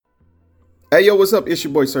Hey, yo, what's up? It's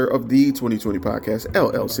your boy, Sir, of the 2020 Podcast,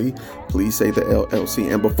 LLC. Please say the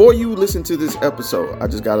LLC. And before you listen to this episode, I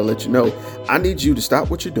just got to let you know, I need you to stop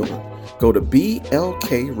what you're doing. Go to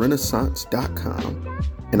blkrenaissance.com,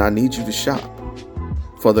 and I need you to shop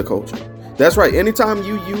for the culture. That's right. Anytime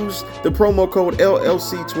you use the promo code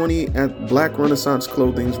LLC20 at Black Renaissance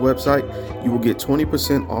Clothing's website, you will get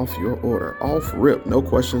 20% off your order. Off rip, no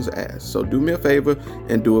questions asked. So do me a favor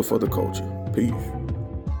and do it for the culture. Peace.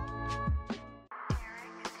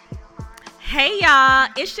 Hey y'all,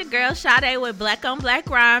 it's your girl Sade with Black on Black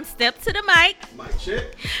Rhymes. Step to the mic. Mic check.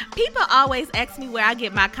 People always ask me where I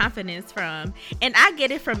get my confidence from, and I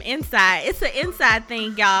get it from inside. It's an inside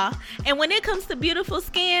thing, y'all. And when it comes to beautiful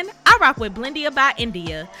skin, I rock with Blendia by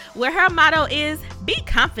India, where her motto is, be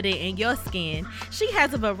confident in your skin. She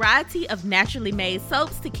has a variety of naturally made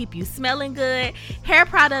soaps to keep you smelling good, hair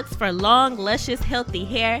products for long, luscious, healthy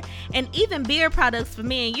hair, and even beard products for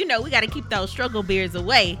men. You know, we got to keep those struggle beards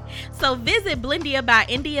away. So visit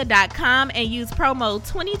BlendiaByIndia.com and use promo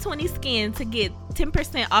 2020skin to get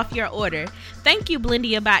 10% off your order. Thank you,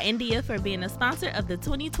 Blendia by India, for being a sponsor of the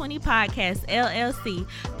 2020 Podcast, LLC.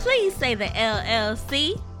 Please say the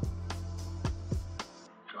LLC.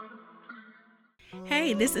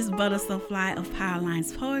 Hey, this is Butter So Fly of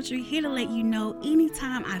Powerlines Poetry, here to let you know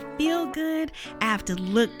anytime I feel good, I have to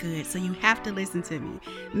look good, so you have to listen to me.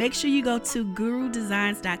 Make sure you go to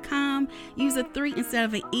gurudesigns.com, use a 3 instead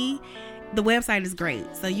of an E. The website is great,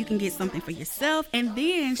 so you can get something for yourself, and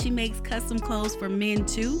then she makes custom clothes for men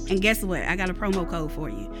too. And guess what? I got a promo code for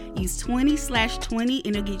you. Use 20/20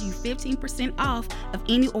 and it'll get you 15% off of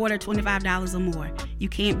any order $25 or more. You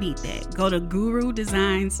can't beat that. Go to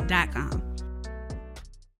gurudesigns.com.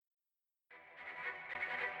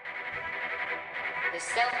 The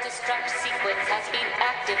self-destruct sequence has been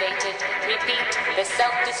activated. Repeat, the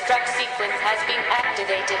self-destruct sequence has been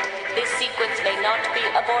activated. This sequence may not be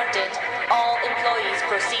aborted. All employees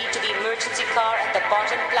proceed to the emergency car at the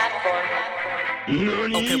bottom platform.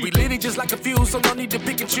 Okay, we lit it just like a fuse, so no need to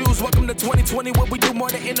pick and choose. Welcome to 2020, where we do more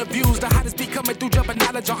than interviews. The hottest be coming through, jumping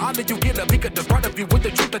knowledge on all of you. Get a peek at the front of you with the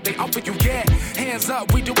truth that they offer you. Yeah, hands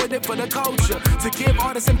up, we doing it for the culture. To give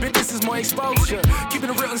artists and businesses more exposure. Keeping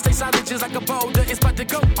it real and stay solid just like a boulder. It's about to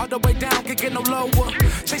go all the way down, can't get no lower.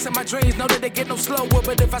 Chasing my dreams, know that they get no slower.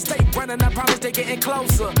 But if I stay running, I promise they getting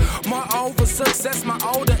closer. Moreover, success my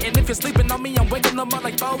older. And if you're sleeping on me, I'm waking them up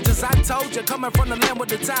like Folgers. I told you, coming from the land with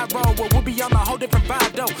the tide roll. Well, we'll be on a whole different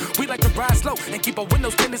vibe though. We like to ride slow and keep our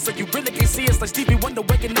windows tinted so you really can see us like Stevie Wonder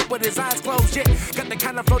waking up with his eyes closed. Yeah, got the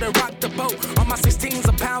kind of flow that rock the boat. On my 16s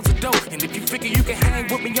of pounds of dough. And if you figure you can hang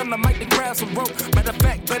with me on the mic, then grab some rope. Matter of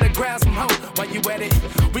fact, better grab some hope. While you at it,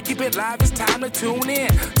 we keep it live, it's time to tune in.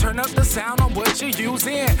 Turn up the sound on what you're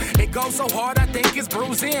using. It goes so hard, I think it's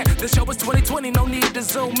bruising. The show is 2020, no need to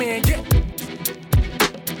zoom in. Yeah.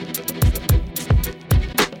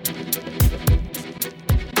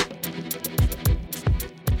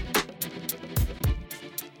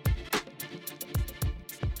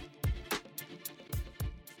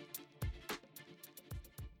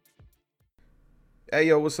 Hey,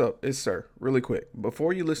 yo, what's up? It's Sir. Really quick,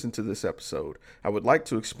 before you listen to this episode, I would like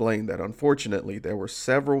to explain that unfortunately there were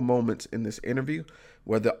several moments in this interview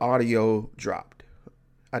where the audio dropped.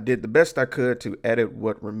 I did the best I could to edit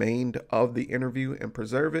what remained of the interview and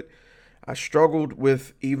preserve it. I struggled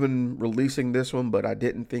with even releasing this one, but I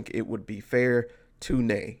didn't think it would be fair to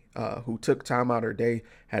Nay, who took time out her day,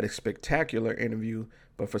 had a spectacular interview,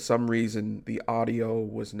 but for some reason the audio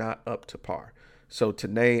was not up to par. So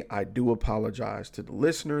today, I do apologize to the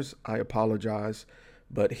listeners. I apologize,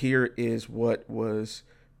 but here is what was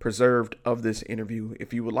preserved of this interview.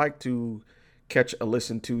 If you would like to catch a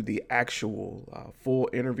listen to the actual full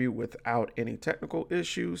interview without any technical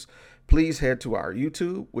issues, please head to our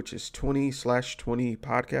YouTube, which is 20/20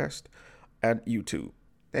 podcast at YouTube.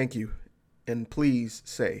 Thank you. And please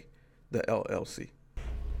say the LLC.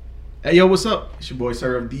 Hey, yo, what's up? It's your boy,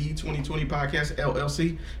 Sir, of the 2020 Podcast,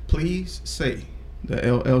 LLC. Please say the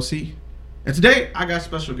LLC. And today I got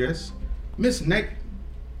special guest, Miss Nay.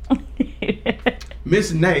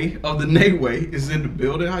 Miss Nay of the Nay Way is in the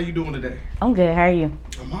building. How you doing today? I'm good. How are you?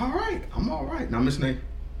 I'm all right. Now, Miss Nay,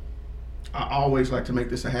 I always like to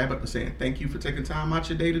make this a habit of saying thank you for taking time out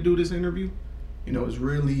your day to do this interview. You know, it's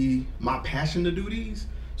really my passion to do these.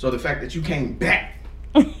 So the fact that you came back,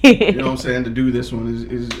 you know what I'm saying, to do this one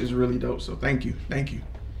is really dope. So thank you.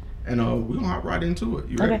 And we're going to hop right into it.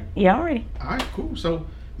 You ready? Okay. Yeah, I'm ready. All right, cool. So,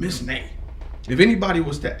 Miss Nay, if anybody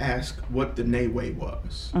was to ask what the Nay Way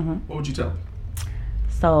was, what would you tell them?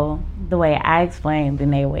 So, the way I explain the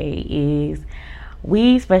Nay Way is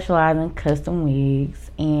we specialize in custom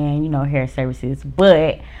wigs and, hair services.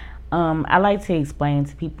 But I like to explain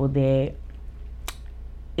to people that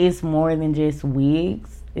it's more than just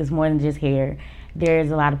wigs. It's more than just hair.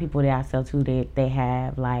 There's a lot of people that I sell to that they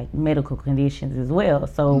have like medical conditions as well.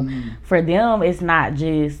 So for them, it's not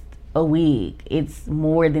just a wig. It's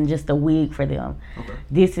more than just a wig for them. Okay.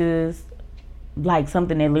 This is like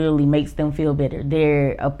something that literally makes them feel better.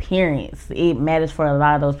 Their appearance, it matters for a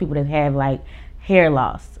lot of those people that have like hair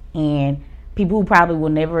loss and people who probably will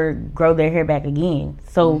never grow their hair back again.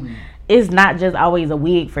 So it's not just always a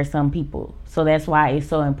wig for some people. So that's why it's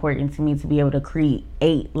so important to me to be able to create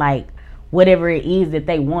like whatever it is that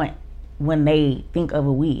they want when they think of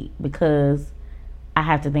a wig, because I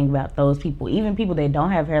have to think about those people, even people that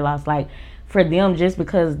don't have hair loss. Like for them, just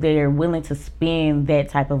because they're willing to spend that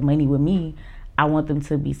type of money with me, I want them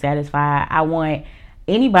to be satisfied. I want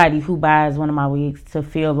anybody who buys one of my wigs to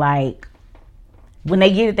feel like when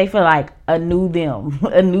they get it, they feel like a new them,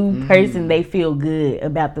 a new person. They feel good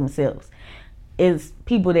about themselves. It's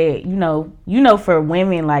people that, you know, for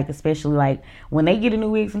women, like, especially, like, when they get a new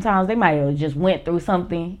wig, sometimes they might have just went through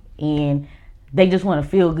something and they just want to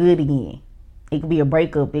feel good again. It could be a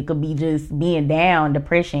breakup. It could be just being down,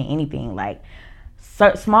 depression, anything. Like,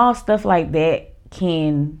 small stuff like that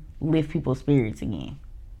can lift people's spirits again.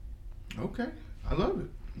 Okay. I love it.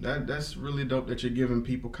 That's really dope that you're giving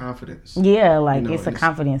people confidence. Yeah, like, it's a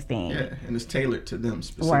confidence thing. Yeah, and it's tailored to them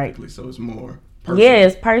specifically, right. So it's more personal. Yeah,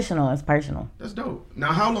 it's personal. That's dope.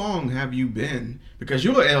 Now, how long have you been, because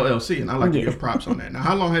you're an LLC, and I like to give props on that. Now,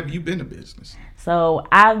 how long have you been a business? So,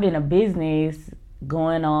 I've been a business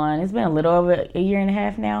going on, it's been a little over a year and a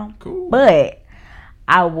half now. Cool. But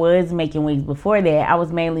I was making wigs before that. I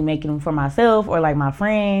was mainly making them for myself or, like, my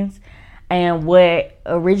friends. And what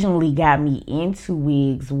originally got me into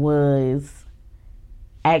wigs was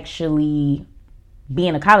actually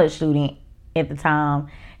being a college student at the time.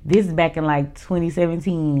 This is back in like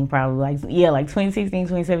 2017, probably like 2016,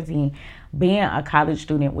 2017. Being a college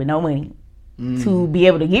student with no money to be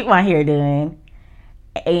able to get my hair done.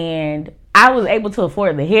 And I was able to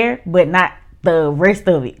afford the hair, but not the rest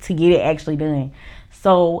of it to get it actually done.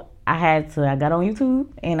 So I got on YouTube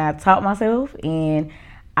and I taught myself, and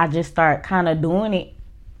I just started kind of doing it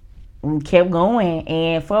and kept going.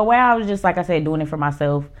 And for a while, I was just, like I said, doing it for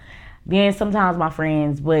myself. Then sometimes my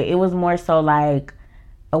friends, but it was more so like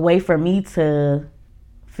a way for me to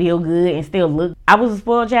feel good and still look. I was a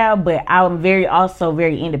spoiled child, but I'm also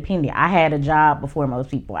very independent. I had a job before most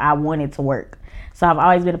people. I wanted to work. So I've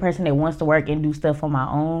always been a person that wants to work and do stuff on my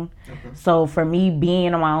own. Okay. So for me,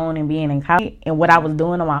 being on my own and being in college and what I was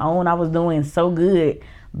doing on my own, I was doing so good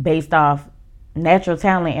based off natural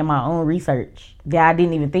talent and my own research that I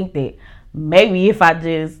didn't even think that maybe if I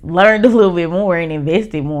just learned a little bit more and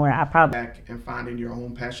invested more, I probably back and finding your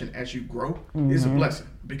own passion as you grow is a blessing,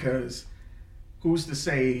 because who's to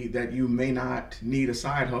say that you may not need a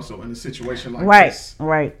side hustle in a situation like this?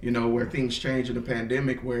 Right. You know, where things change in the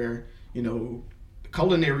pandemic, where, the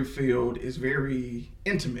culinary field is very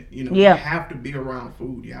intimate. You have to be around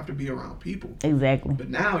food. You have to be around people. Exactly. But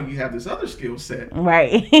now you have this other skill set.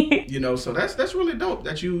 Right. So that's really dope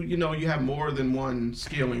that you have more than one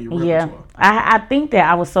skill in your repertoire. I think that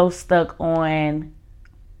I was so stuck on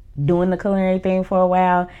doing the culinary thing for a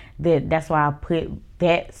while that's why I put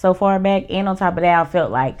that so far back. And on top of that, I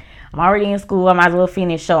felt like I'm already in school. I might as well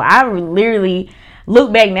finish. So I literally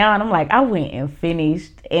look back now and I'm like, I went and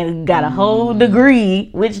finished and got a whole degree,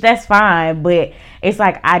 which that's fine, but it's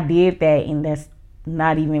like I did that and that's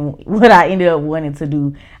not even what I ended up wanting to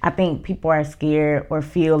do. I think people are scared or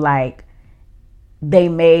feel like they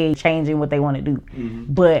may change in what they want to do.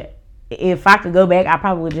 But if I could go back, I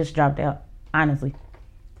probably would just dropped out, honestly.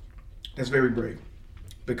 That's very brave,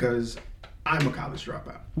 because I'm a college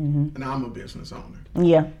dropout and I'm a business owner.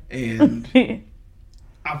 Yeah. And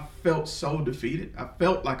I felt so defeated. I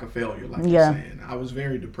felt like a failure, like you're saying. I was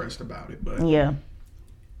very depressed about it. But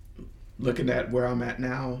looking at where I'm at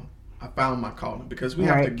now, I found my calling, because we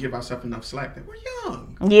have to give ourselves enough slack that we're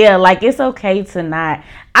young. Yeah, like it's okay to not.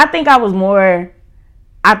 I think I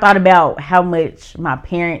thought about how much my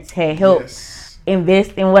parents had helped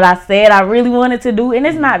invest in what I said I really wanted to do. And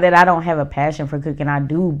it's not that I don't have a passion for cooking. I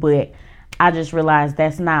do, but I just realized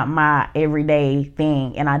that's not my everyday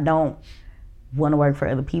thing. And I don't want to work for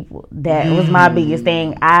other people. That was my biggest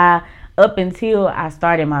thing. Up until I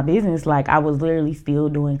started my business, like I was literally still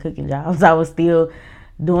doing cooking jobs. I was still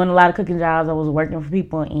doing a lot of cooking jobs. I was working for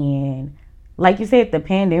people, and like you said, the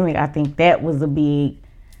pandemic, I think that was a big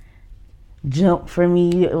jump for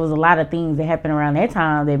me. It was a lot of things that happened around that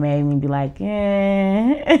time that made me be like,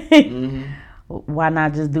 why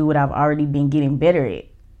not just do what I've already been getting better at?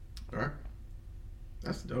 All right.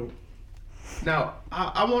 That's dope. Now,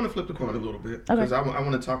 I want to flip the coin a little bit because I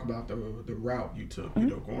want to talk about the route you took. You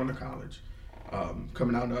know, going to college,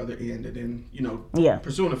 coming out the other end, and then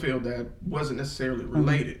pursuing a field that wasn't necessarily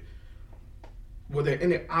related. Were there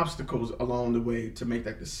any obstacles along the way to make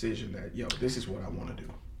that decision that this is what I want to do?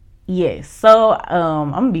 Yes. So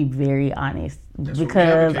I'm gonna be very honest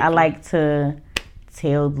because I like to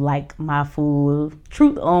tell like my full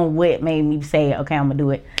truth on what made me say, okay, I'm gonna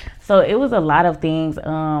do it. So it was a lot of things.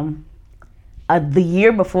 The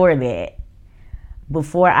year before that,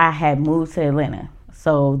 before I had moved to Atlanta.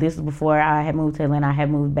 So this is before I had moved to Atlanta. I had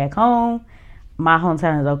moved back home. My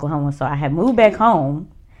hometown is Oklahoma, so I had moved back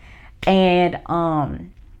home. And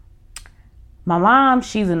my mom,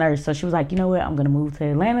 she's a nurse, so she was like, you know what, I'm gonna move to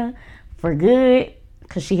Atlanta for good,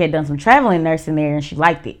 because she had done some traveling nursing there and she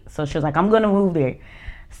liked it. So she was like, I'm gonna move there.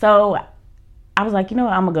 So I was like, you know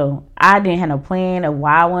what, I'm gonna go. I didn't have no plan of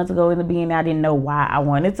why I wanted to go in the beginning. I didn't know why I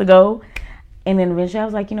wanted to go. And then eventually I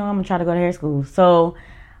was like, you know, I'm gonna try to go to hair school. So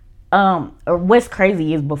what's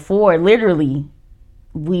crazy is before, literally,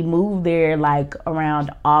 we moved there like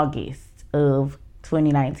around August of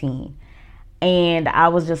 2019. And I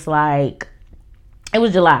was just like, it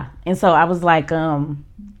was July. And so I was like,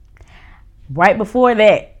 right before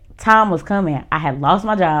that time was coming, I had lost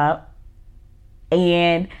my job.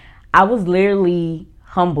 And I was literally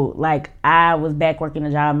humbled. Like, I was back working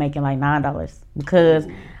a job making like $9 because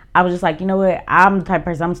I was just like, you know what? I'm the type of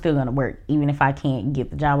person, I'm still going to work. Even if I can't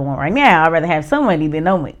get the job I want right now, I'd rather have some money than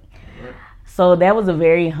no money. So that was a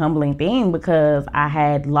very humbling thing because I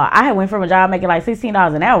had went from a job making like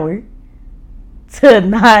 $16 an hour to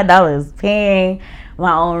 $9, paying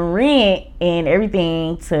my own rent and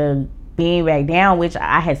everything, to being back down, which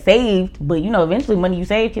I had saved. But eventually money you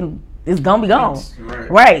save is gonna be gone,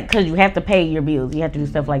 right? Because you have to pay your bills, you have to do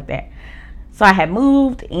stuff like that. So I had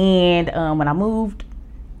moved, and when I moved,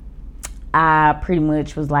 I pretty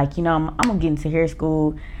much was like, I'm gonna get into hair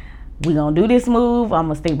school. We gonna do this move. I'm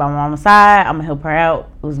gonna stay by my mama's side. I'm gonna help her out.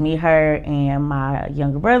 It was me, her, and my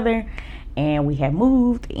younger brother. And we had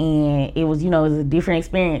moved, and it was, it was a different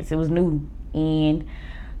experience. It was new. And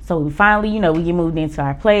so we finally, we get moved into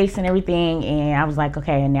our place and everything. And I was like,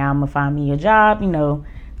 okay, now I'm gonna find me a job, so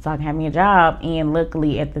I can have me a job. And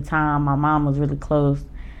luckily at the time, my mom was really close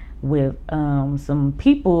with some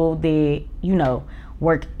people that,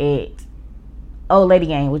 work at Old Lady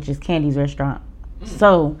Gang, which is Candy's restaurant.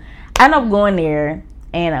 So I end up going there,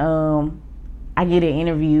 and I get an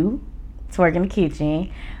interview to work in the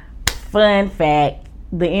kitchen. Fun fact,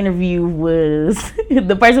 the interview was,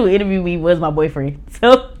 the person who interviewed me was my boyfriend.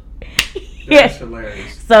 So, that's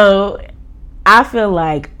hilarious. So, I feel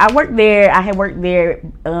like I had worked there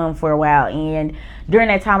for a while, and during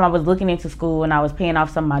that time I was looking into school and I was paying off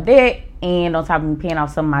some of my debt, and on top of me paying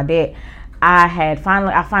off some of my debt, I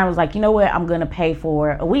finally was like, you know what, I'm going to pay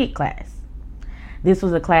for a wig class. This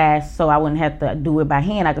was a class so I wouldn't have to do it by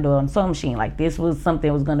hand. I could do it on the sewing machine. Like, this was something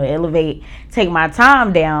that was going to take my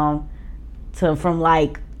time down from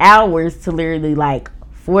like hours to literally like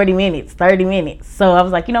 40 minutes, 30 minutes. So I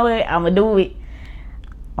was like, you know what, I'm going to do it.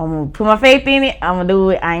 I'm going to put my faith in it. I'm going to do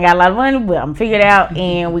it. I ain't got a lot of money, but I'm going to figure it out,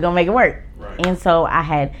 and we're going to make it work. Right. And so I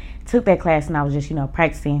had took that class, and I was just,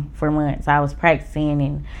 practicing for months. I was practicing,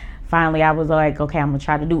 and finally I was like, okay, I'm going to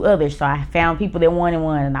try to do others. So I found people that wanted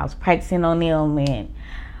one, and I was practicing on them, and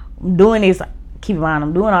I'm doing this. Keep in mind,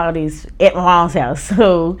 I'm doing all this at my mom's house.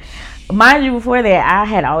 So mind you, before that, I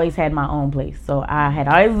had always had my own place. So I had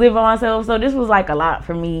always lived by myself. So this was like a lot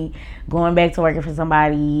for me, going back to working for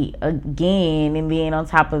somebody again. And then on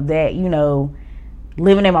top of that,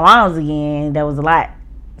 living at my mom's again, that was a lot.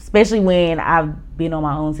 Especially when I've been on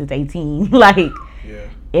my own since 18.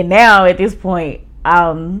 And now at this point,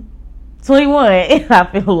 I'm 21, and I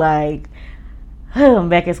feel like I'm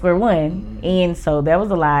back at square one. And so that was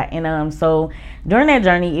a lot. And so during that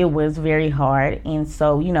journey, it was very hard. And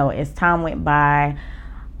so, as time went by,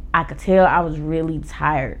 I could tell I was really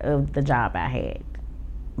tired of the job I had.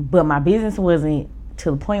 But my business wasn't to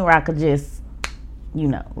the point where I could just,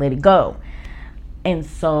 let it go. And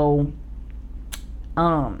so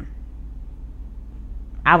I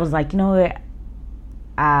was like, you know what?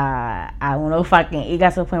 I don't know if I can. It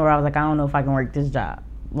got to the point where I was like, I don't know if I can work this job.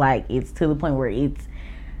 Like, it's to the point where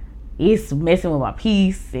it's messing with my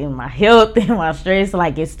peace and my health and my stress.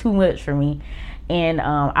 Like, it's too much for me. And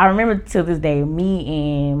I remember to this day,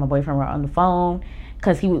 me and my boyfriend were on the phone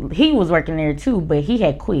because he was working there too, but he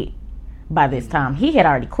had quit by this time. He had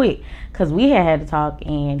already quit because we had to talk,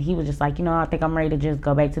 and he was just like, I think I'm ready to just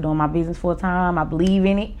go back to doing my business full time. I believe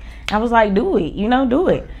in it. And I was like, do it, do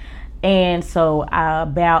it. And so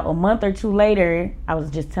about a month or two later, I was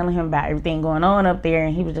just telling him about everything going on up there,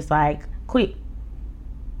 and he was just like, quit.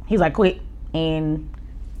 He's like, quit, and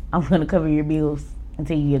I'm gonna cover your bills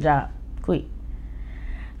until you get a job. Quit.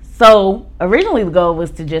 So originally the goal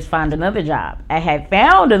was to just find another job. I had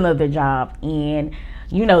found another job, and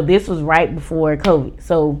this was right before COVID.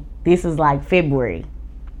 So this is like February.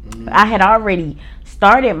 I had already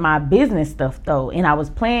started my business stuff though, and I was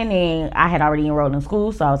planning. I had already enrolled in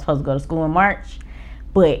school, so I was supposed to go to school in March,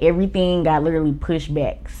 but everything got literally pushed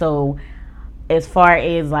back. So as far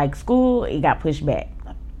as like school, it got pushed back.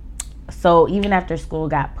 So even after school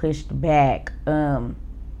got pushed back, then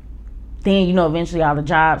eventually all the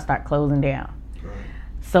jobs start closing down. Right.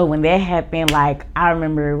 So when that happened, like I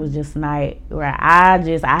remember it was just a night where I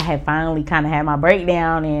had finally kind of had my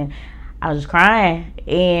breakdown, and I was just crying,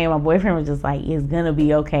 and my boyfriend was just like, it's gonna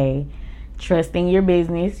be okay, trust in your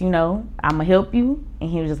business, I'm gonna help you. And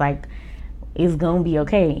he was just like, it's gonna be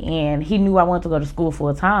okay. And he knew I wanted to go to school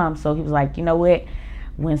full time, so he was like, you know what,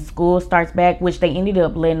 when school starts back, which they ended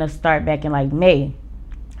up letting us start back in like May,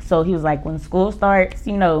 so he was like, when school starts,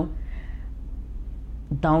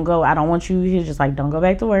 don't go. I don't want you. He was just like, don't go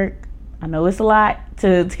back to work. I know it's a lot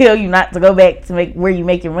to tell you not to go back to make where you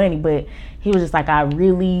make your money, but he was just like, I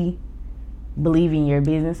really believe in your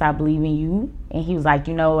business. I believe in you. And he was like,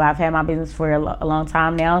 I've had my business for a long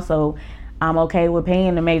time now, so I'm okay with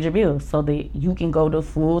paying the major bills so that you can go to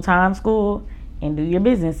full-time school and do your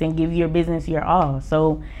business and give your business your all.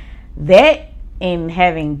 So that, and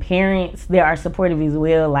having parents that are supportive as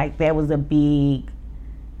well, like that was a big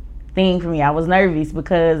thing for me. I was nervous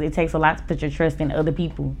because it takes a lot to put your trust in other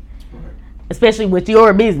people, right, especially with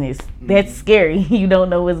your business. That's scary. You don't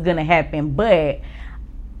know what's gonna happen. But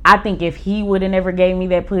I think if he would have never gave me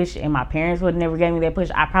that push, and my parents would have never gave me that push,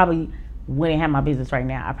 I probably wouldn't have my business right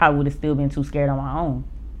now. I probably would have still been too scared on my own.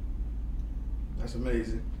 That's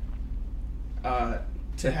amazing.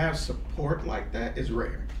 To have support like that is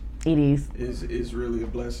rare. It is. Is really a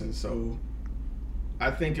blessing. So I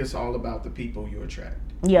think it's all about the people you attract.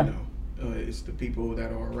 Yeah. It's the people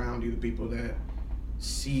that are around you, the people that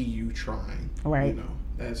see you trying. Right.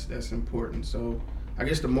 That's important. So I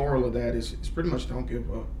guess the moral of that is pretty much don't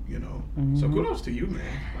give up. So kudos to you,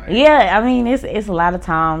 man. Yeah, I mean, it's a lot of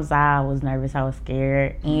times I was nervous, I was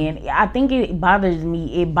scared, and I think it bothered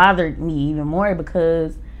me even more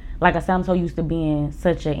because, like I said, I'm so used to being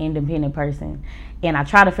such an independent person, and I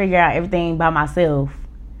try to figure out everything by myself.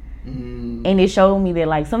 And it showed me that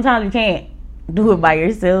like sometimes you can't do it by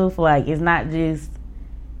yourself. Like it's not just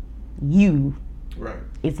you. Right.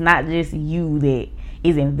 It's not just you that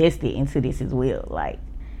is invested into this as well. Like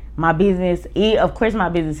my business, of course my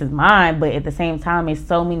business is mine, but at the same time it's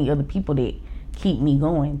so many other people that keep me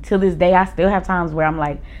going. Till this day I still have times where I'm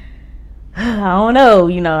like, I don't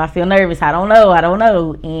know, I feel nervous, I don't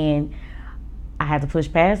know. And I had to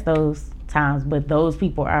push past those times, but those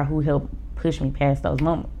people are who help push me past those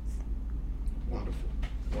moments. Wonderful.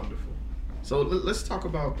 So let's talk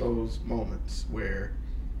about those moments where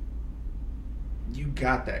you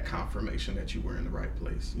got that confirmation that you were in the right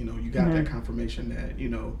place. You got that confirmation that,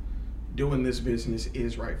 doing this business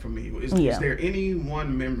is right for me. Is there any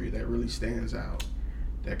one memory that really stands out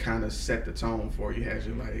that kind of set the tone for you as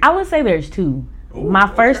you're like... I would say there's two.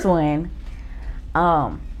 My first one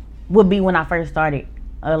would be when I first started.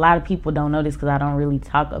 A lot of people don't know this because I don't really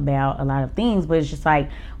talk about a lot of things, but it's just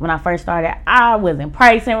like when I first started, I wasn't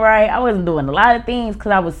pricing right. I wasn't doing a lot of things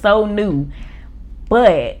because I was so new.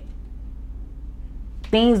 But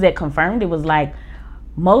things that confirmed it was like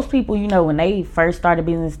most people, when they first start a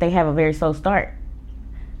business, they have a very slow start.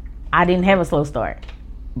 I didn't have a slow start.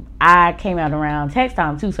 I came out around tax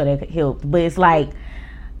time too, so that helped. But it's like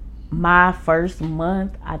my first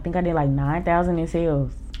month, I think I did like 9,000 in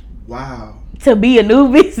sales. Wow. To be a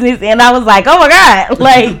new business, and I was like, oh my God,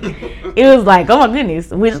 like it was like, oh my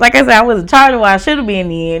goodness, which like I said, I wasn't charged what I should have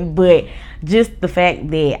been in, but just the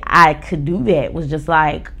fact that I could do that was just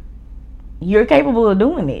like, you're capable of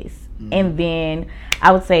doing this. And then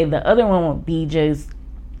I would say the other one would be just,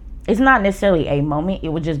 it's not necessarily a moment, it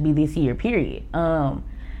would just be this year, period.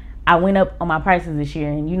 I went up on my prices this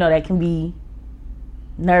year, and that can be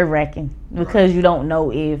nerve-wracking because you don't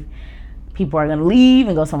know if people are going to leave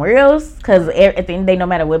and go somewhere else, because at the end of the day, no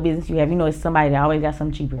matter what business you have, it's somebody that always got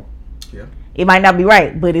something cheaper. Yeah. It might not be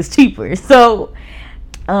right, but it's cheaper. So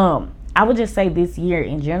I would just say this year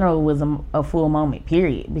in general was a full moment,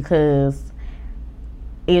 period, because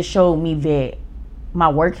it showed me that my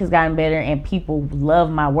work has gotten better and people love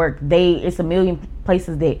my work. It's a million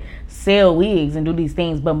places that sell wigs and do these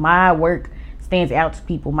things, but my work stands out to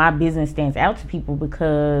people. My business stands out to people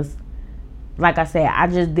because, like I said, I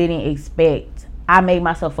just didn't expect. I made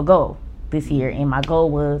myself a goal this year, and my goal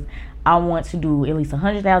was I want to do at least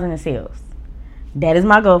 100,000 in sales. That is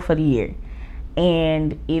my goal for the year.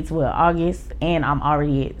 And it's August, and I'm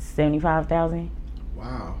already at 75,000.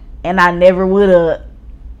 Wow. And I never would have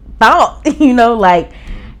thought, like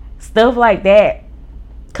stuff like that.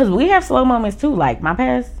 Cause we have slow moments too. Like my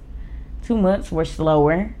past 2 months were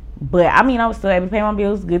slower, but I was still able to pay my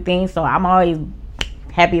bills, good things. So I'm always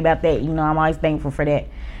happy about that. I'm always thankful for that.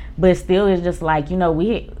 But still, it's just like,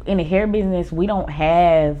 we in the hair business, we don't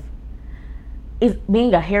have. It's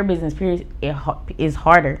being a hair business period is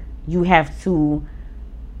harder. You have to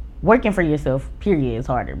working for yourself period is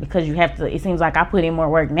harder because you have to. It seems like I put in more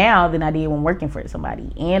work now than I did when working for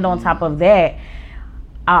somebody. And on top of that,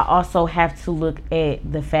 I also have to look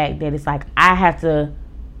at the fact that it's like I have to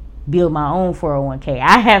build my own 401k.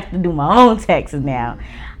 I have to do my own taxes now.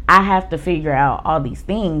 I have to figure out all these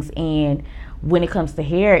things. And when it comes to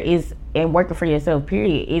hair and working for yourself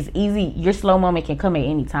period, it's easy. Your slow moment can come at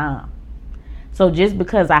any time. So just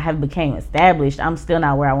because I have became established, I'm still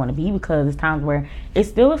not where I want to be because it's times where it's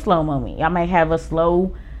still a slow moment. I may have a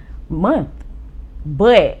slow month,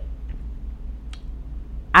 but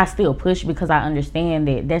I still push because I understand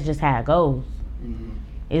that that's just how it goes. Mm-hmm.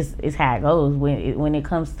 It's how it goes. When it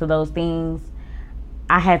comes to those things,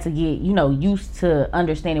 I had to get, used to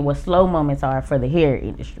understanding what slow moments are for the hair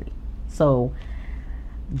industry. So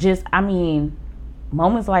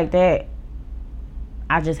moments like that,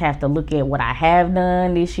 I just have to look at what I have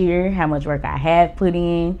done this year, how much work I have put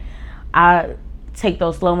in. I take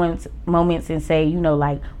those slow moments and say,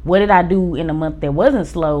 like, what did I do in a month that wasn't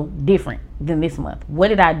slow different than this month? What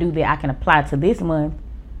did I do that I can apply to this month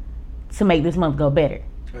to make this month go better?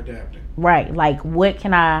 Adapting. Right. Like, what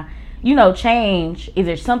can I, change? Is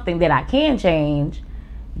there something that I can change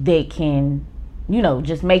that can,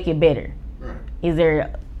 just make it better? Right. Is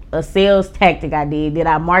there a sales tactic I did? Did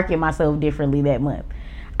I market myself differently that month?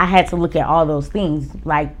 I had to look at all those things.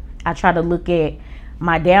 Like, I try to look at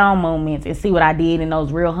my down moments and see what I did in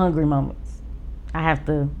those real hungry moments. I have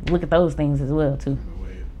to look at those things as well, too.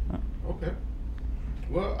 Okay.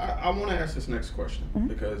 Well, I want to ask this next question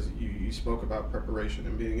because you spoke about preparation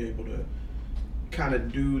and being able to kind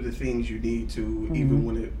of do the things you need to, even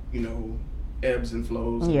when it, ebbs and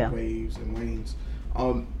flows and waves and wanes.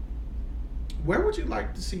 Where would you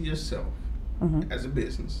like to see yourself as a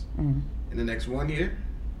business in the next 1 year?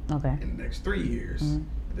 Okay. In the next 3 years, and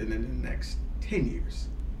then in the next 10 years.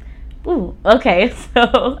 Ooh, okay.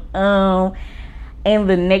 So, in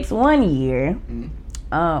the next 1 year,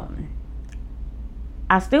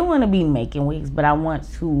 I still want to be making wigs, but I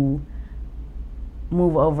want to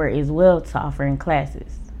move over as well to offering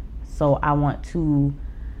classes. So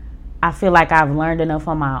I feel like I've learned enough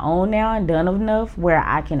on my own now and done enough where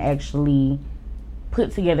I can actually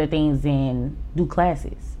put together things and do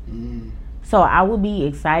classes. So I would be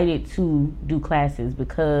excited to do classes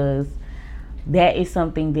because that is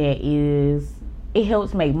something that it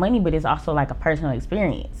helps make money, but it's also like a personal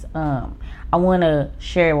experience. I want to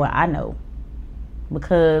share what I know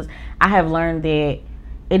because I have learned that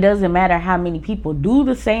it doesn't matter how many people do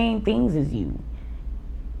the same things as you.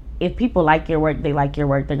 If people like your work, they like your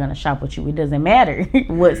work, they're going to shop with you. It doesn't matter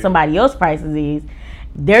what somebody else's prices is.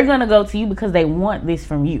 They're going to go to you because they want this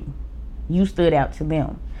from you. You stood out to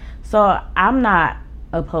them. So I'm not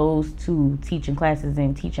opposed to teaching classes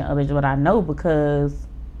and teaching others what I know because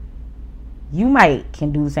you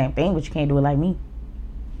can do the same thing, but you can't do it like me.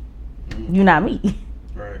 You're not me.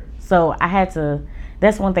 Right. So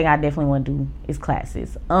that's one thing I definitely want to do is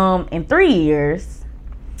classes. In 3 years,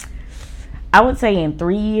 I would say in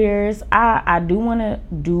 3 years, I do want to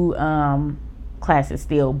do classes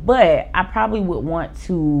still, but I probably would want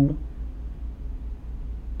to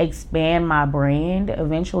expand my brand.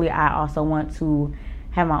 Eventually, I also want to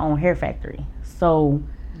have my own hair factory. So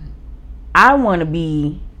I want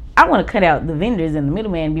to cut out the vendors and the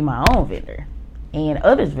middleman and be my own vendor and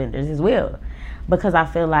others vendors as well, because I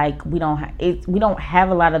feel like we don't have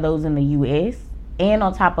a lot of those in the US. And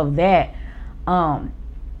on top of that,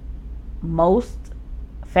 most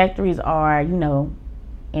factories are,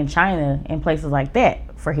 in China and places like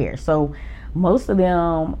that for hair. So most of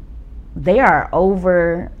them, they are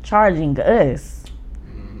overcharging us,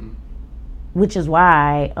 which is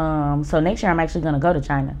why, so next year I'm actually going to go to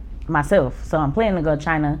China myself. So I'm planning to go to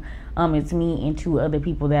China. It's me and 2 other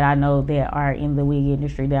people that I know that are in the wig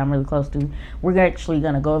industry that I'm really close to. We're actually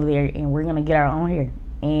going to go over there and we're going to get our own hair.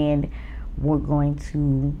 And we're going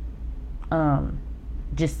to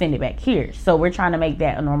just send it back here. So we're trying to make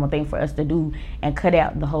that a normal thing for us to do and cut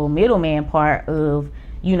out the whole middleman part of,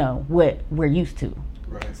 what we're used to.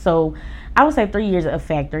 Right. So I would say 3 years of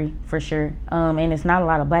factory for sure. And it's not a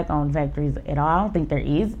lot of black owned factories at all. I don't think there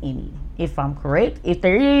is any, if I'm correct. If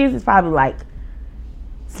there is, it's probably like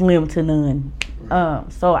slim to none.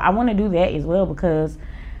 Right. So I want to do that as well because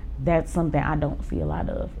that's something I don't see a lot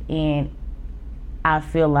of. And I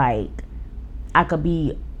feel like I could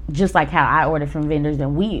be, just like how I order from vendors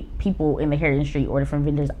and people in the hair industry order from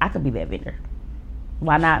vendors, I could be that vendor.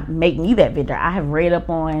 Why not make me that vendor? I have read up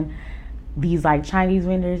on these like Chinese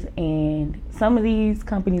vendors, and some of these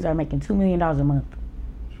companies are making $2 million a month.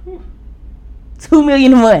 $2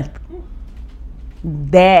 million a month.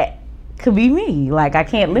 That could be me. Like, I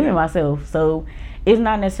can't limit myself. So it's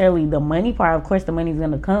not necessarily the money part. Of course the money's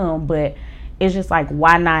gonna come, but it's just like,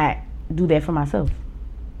 why not do that for myself?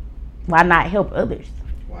 Why not help others?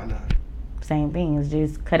 Why not? Same thing. It's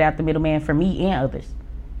just cut out the middleman for me and others.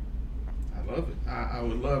 I love it. I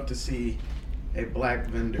would love to see a black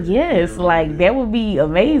vendor. Yes, like that would be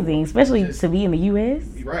amazing, especially to be in the U.S.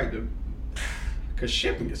 Right, because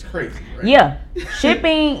shipping is crazy, right? Yeah,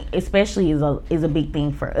 shipping especially is a big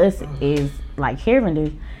thing for us. Is like hair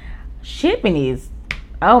vendors. Shipping is,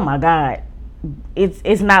 oh my God,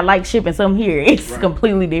 it's not like shipping some here. It's right.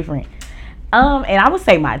 Completely different. And I would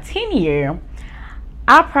say my 10-year,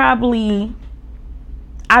 I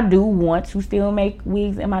do want to still make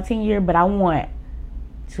wigs in my 10-year, but I want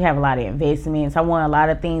to have a lot of investments. I want a lot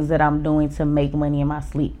of things that I'm doing to make money in my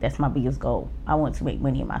sleep. That's my biggest goal. I want to make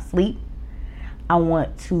money in my sleep. I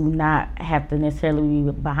want to not have to necessarily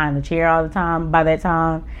be behind the chair all the time. By that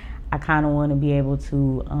time, I kind of want to be able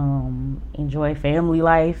to enjoy family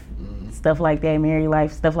life, stuff like that, married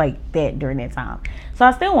life, stuff like that during that time. So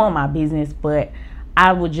I still want my business, but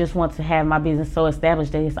I would just want to have my business so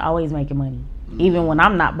established that it's always making money. Even when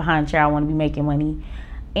I'm not behind the chair, I want to be making money.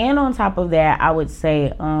 And on top of that, I would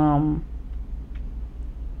say I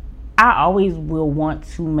always will want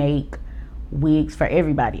to make wigs for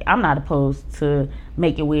everybody. I'm not opposed to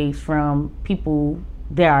making wigs from people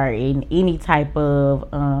that are in any type of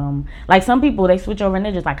like some people, they switch over and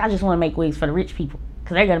they're just like, I just want to make wigs for the rich people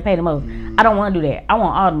because they're gonna pay the most. I don't want to do that. I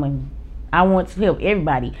want all the money. I want to help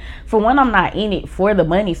everybody. For one, I'm not in it for the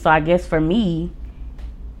money, so I guess for me,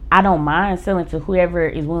 I don't mind selling to whoever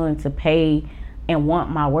is willing to pay and want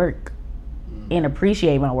my work and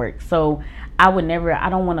appreciate my work. So I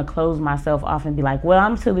don't want to close myself off and be like, well,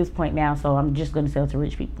 I'm to this point now, so I'm just going to sell to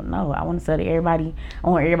rich people. No, I want to sell to everybody. I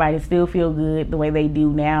want everybody to still feel good the way they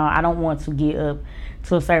do now. I don't want to get up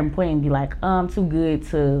to a certain point and be like, I'm too good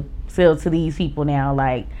to sell to these people now.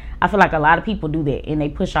 Like, I feel like a lot of people do that, and they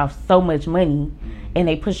push off so much money, and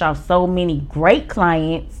they push off so many great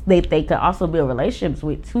clients that they could also build relationships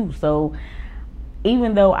with too. So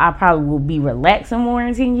even though I probably will be relaxing more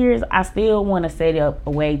in 10 years, I still want to set up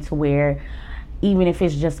a way to where even if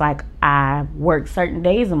it's just like I work certain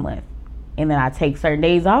days a month and then I take certain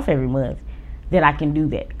days off every month, that I can do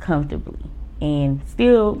that comfortably and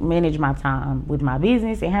still manage my time with my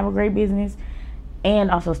business and have a great business,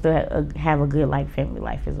 and also still have a good like family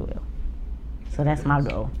life as well. So that's my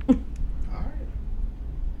goal. All right.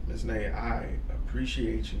 Ms. Nay, I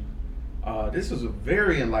appreciate you. This was a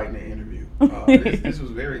very enlightening interview. This was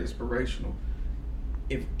very inspirational.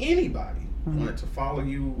 If anybody wanted to follow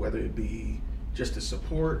you, whether it be just to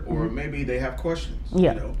support or maybe they have questions,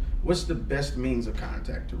 yeah. What's the best means of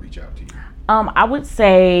contact to reach out to you? I would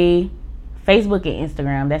say Facebook and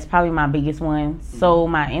Instagram. That's probably my biggest one. So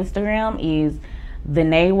my Instagram is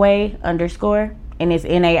thenayway_, and it's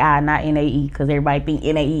NAI, not NAE, because everybody think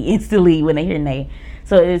NAE instantly when they hear Nay.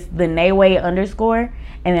 So it's thenayway_,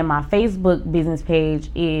 and then my Facebook business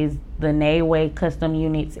page is the Nayway Custom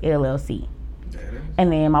Units LLC.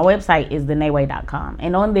 And then my website is thenayway.com.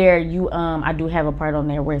 And on there, I do have a part on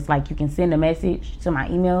there where it's like you can send a message to my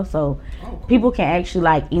email. So people can actually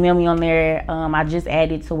like email me on there. I just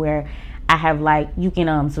added to where I have like, you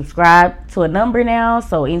can subscribe to a number now.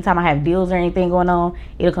 So anytime I have deals or anything going on,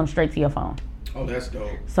 it'll come straight to your phone. Oh, that's dope.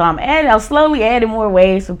 So I'm slowly adding more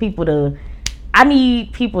ways for people to, I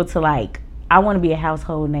need people to like, I want to be a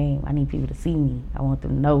household name. I need people to see me. I want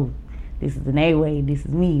them to know this is the Nayway, this is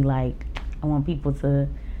me. Like, I want people to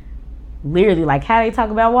literally, like how they talk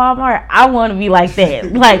about Walmart, I want to be like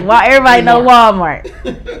that. Like, while everybody know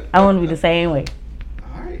Walmart, I want to be the same way.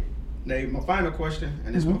 All right. Now, my final question,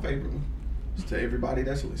 and it's my favorite one, is to everybody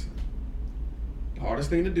that's listening. The hardest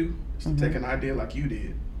thing to do is to take an idea like you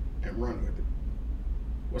did and run with it.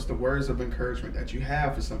 What's the words of encouragement that you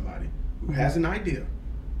have for somebody who has an idea,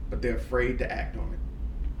 but they're afraid to act on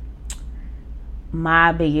it?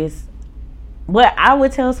 My biggest, what I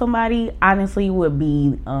would tell somebody, honestly, would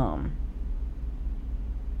be, don't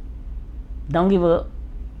give up.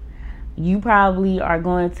 You probably are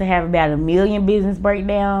going to have about 1 million business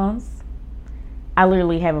breakdowns. I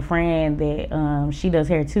literally have a friend that she does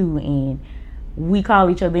hair too, and we call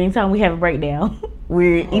each other anytime we have a breakdown.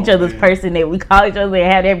 We're each other's person that we call each other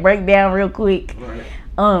and have that breakdown real quick.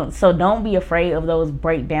 Right. So don't be afraid of those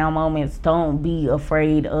breakdown moments. Don't be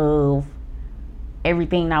afraid of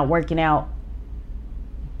everything not working out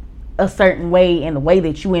a certain way and the way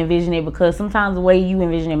that you envision it, because sometimes the way you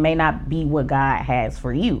envision it may not be what God has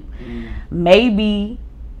for you. Maybe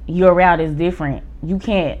your route is different. You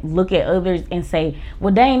can't look at others and say,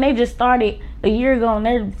 well, dang, they just started a year ago and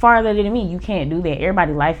they're farther than me. You can't do that.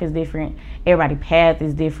 Everybody's life is different. Everybody's path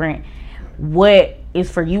is different. What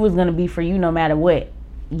is for you is going to be for you no matter what.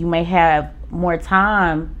 You may have more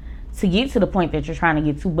time to get to the point that you're trying to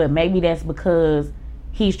get to, but maybe that's because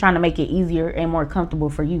he's trying to make it easier and more comfortable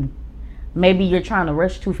for you. Maybe you're trying to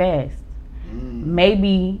rush too fast.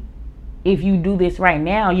 Maybe if you do this right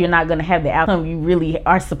now, you're not going to have the outcome you really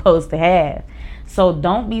are supposed to have. So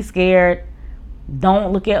don't be scared.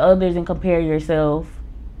 Don't look at others and compare yourself.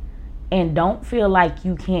 And don't feel like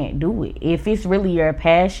you can't do it. If it's really your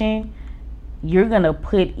passion, you're going to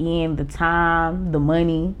put in the time, the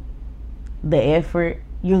money, the effort.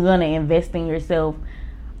 You're going to invest in yourself.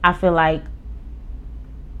 I feel like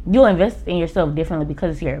you'll invest in yourself differently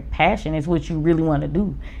because it's your passion. It's what you really want to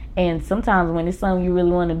do. And sometimes when it's something you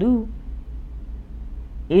really want to do,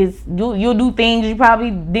 you'll do things you probably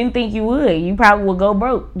didn't think you would. You probably will go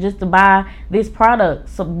broke just to buy this product.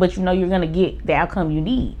 So, but you know you're going to get the outcome you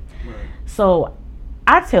need. Right. So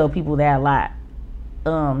I tell people that a lot.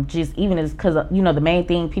 Just even as, because, you know, the main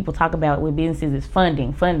thing people talk about with businesses is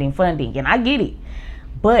funding. And I get it.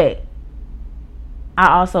 But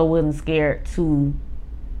I also wasn't scared to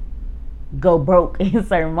go broke in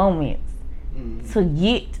certain moments to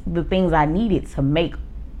get the things I needed to make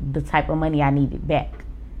the type of money I needed back.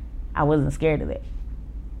 I wasn't scared of that.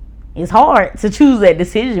 It's hard to choose that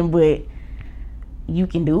decision, but you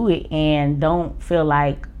can do it, and don't feel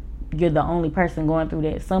like you're the only person going through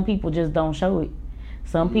that. Some people just don't show it.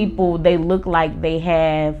 Some people, they look like they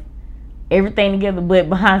have everything together, but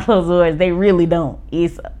behind closed doors, they really don't.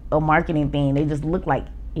 It's a marketing thing. They just look like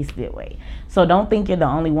it's that way. So don't think you're the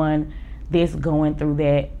only one that's going through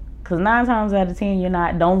that, because 9 times out of 10 you're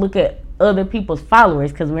not. Don't look at other people's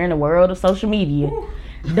followers, because we're in the world of social media.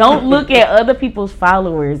 Don't look at other people's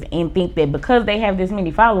followers and think that because they have this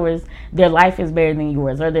many followers, their life is better than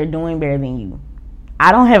yours or they're doing better than you.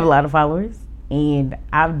 I don't have a lot of followers, and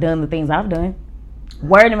I've done the things I've done.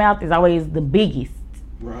 Word of mouth is always the biggest,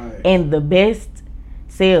 right, and the best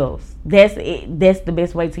sales. That's it. That's the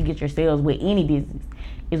best way to get your sales with any business,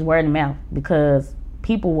 is word of mouth, because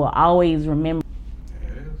people will always remember. Yeah,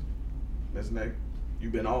 it is. That's Nick.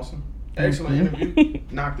 You've been awesome. Excellent interview.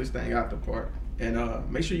 Knock this thing out the park.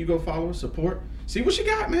 And make sure you go follow her, support. See what she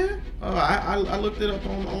got, man. I looked it up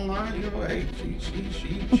online. You know, hey,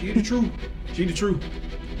 she the truth. She the truth.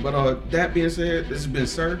 But that being said, this has been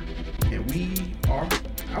Sir, and we are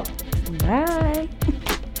out. Bye.